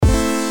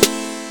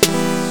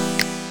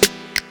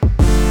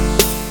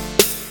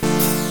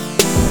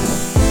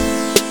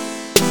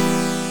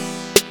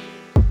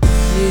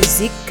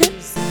muziek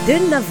de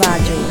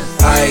NaVaJo.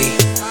 I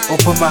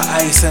open my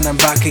eyes and I'm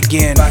back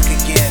again.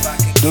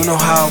 Don't know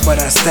how, but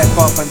I step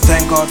up and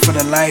thank God for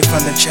the life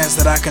and the chance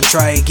that I can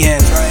try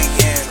again.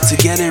 To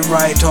get it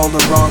right, all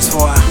the wrongs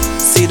for I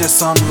see the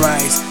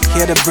sunrise,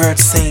 hear the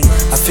birds sing,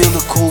 I feel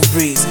the cool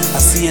breeze, I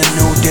see a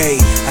new day,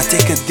 I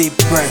take a deep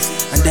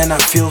breath and then I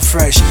feel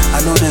fresh. I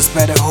know there's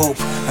better hope,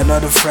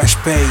 another fresh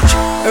page.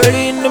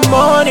 Early in the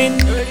morning,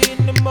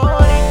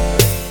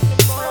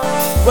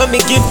 when me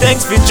give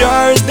thanks for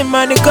jars, the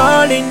money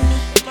calling.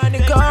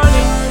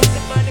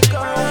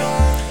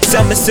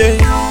 So me say,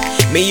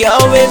 me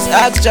always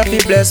ask Jah fi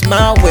bless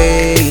my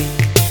way.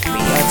 Me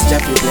ask Jah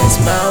fi bless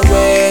my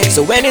way.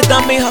 So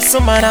anytime me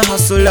hustle, man, I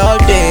hustle all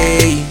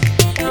day.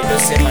 You know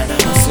say man, I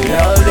hustle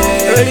all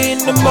day. Early in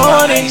the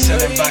morning,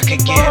 Back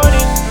again.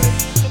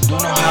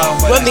 Don't know how,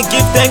 but when me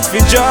give thanks for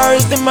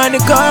jars, the money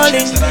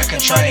calling. that I can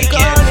try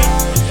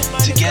again.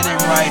 To get it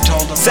right,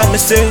 all the So me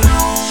say,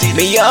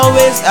 me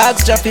always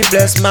ask Jah fi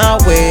bless my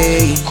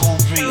way. cool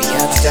breeze. Me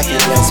ask Jah fi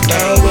bless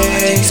my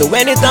way. So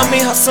anytime me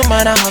hustle,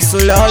 man, I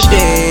hustle all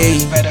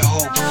day. Better hope.